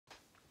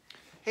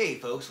Hey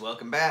folks,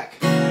 welcome back.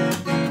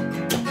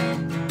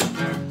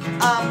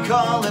 I'm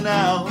calling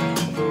out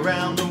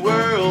around the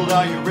world.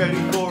 Are you ready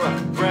for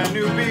a brand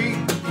new beat?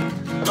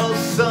 Oh,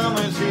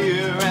 summer's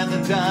here and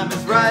the time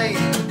is right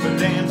for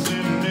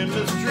dancing in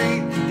the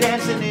street,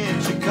 dancing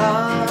in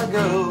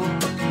Chicago,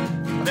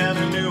 down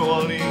in New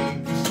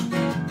Orleans,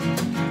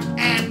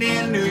 and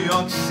in New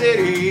York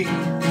City.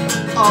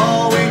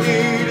 All we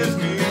need is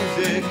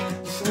music,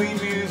 sweet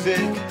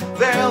music.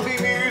 There'll be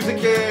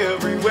music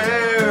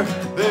everywhere.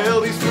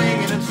 There'll be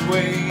swinging and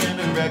swaying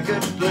and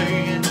records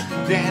playing,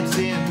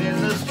 dancing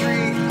in the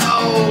street.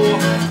 Oh,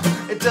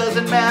 it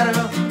doesn't matter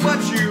what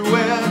you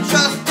wear,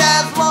 just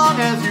as long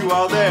as you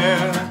are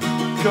there.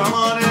 Come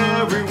on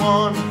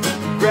everyone,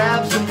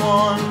 grab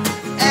someone.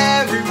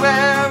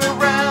 Everywhere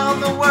around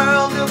the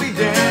world they'll be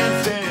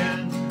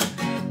dancing,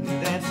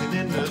 dancing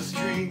in the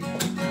street.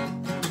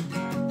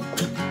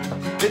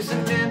 It's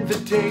an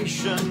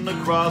invitation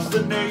across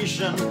the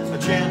nation, a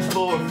chance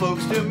for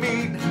folks to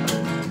meet.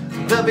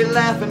 They'll be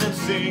laughing and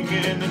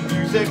singing and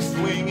music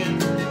swinging,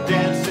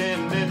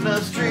 dancing in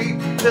the street.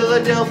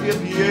 Philadelphia,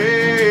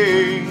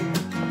 PA,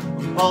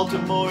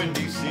 Baltimore and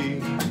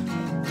DC.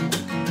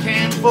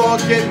 Can't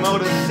forget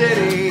Motor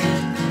City.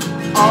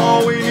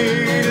 All we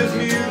need is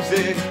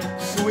music,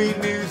 sweet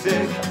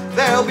music.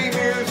 There'll be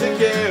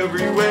music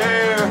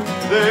everywhere.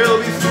 There'll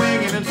be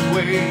swinging and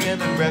swaying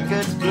and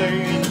records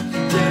playing,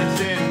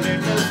 dancing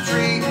in the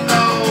street.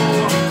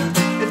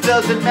 Oh, it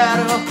doesn't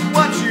matter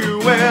what you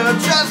wear,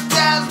 just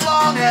as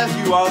long as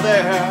you are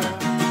there.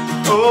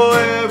 Oh,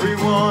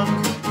 everyone,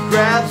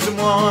 grab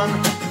someone.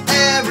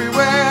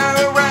 Everywhere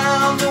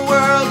around the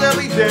world they'll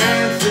be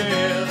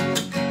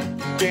dancing,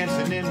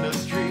 dancing in the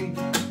street.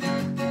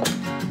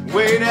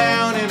 Way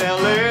down in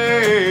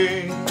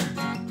LA,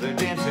 they're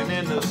dancing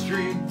in the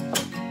street.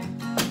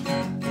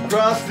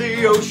 Across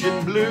the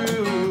ocean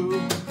blue,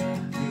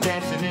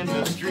 dancing in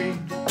the street.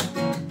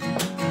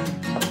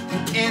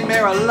 In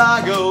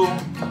Mar-a-Lago,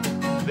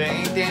 they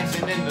ain't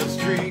dancing in the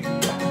street.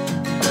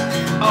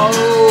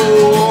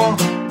 Oh,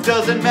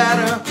 doesn't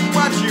matter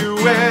what you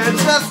wear,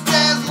 just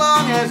as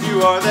long as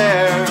you are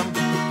there.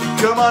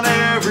 Come on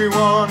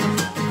everyone,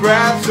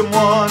 grab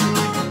someone.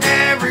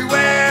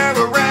 Everywhere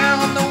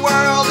around the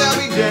world they'll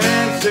be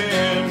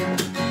dancing,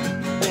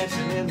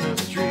 dancing in the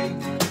street,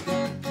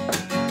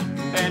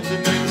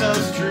 dancing in the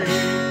street.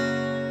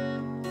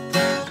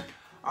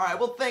 Alright,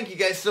 well thank you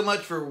guys so much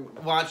for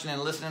watching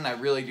and listening. I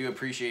really do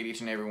appreciate each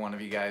and every one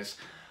of you guys.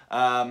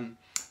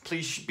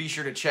 Please be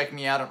sure to check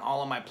me out on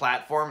all of my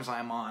platforms.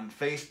 I'm on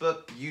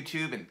Facebook,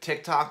 YouTube, and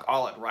TikTok,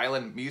 all at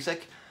Reiland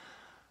Music.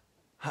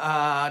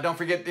 Don't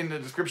forget, in the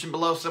description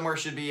below somewhere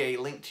should be a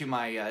link to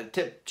my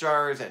tip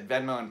jars at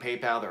Venmo and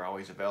PayPal. They're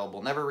always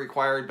available. Never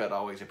required, but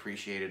always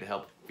appreciated to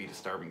help feed a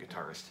starving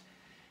guitarist.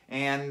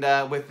 And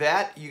with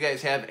that, you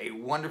guys have a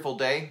wonderful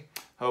day.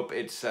 Hope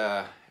it's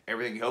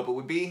everything you hope it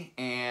would be.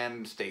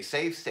 And stay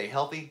safe, stay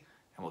healthy,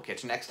 and we'll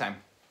catch you next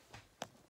time.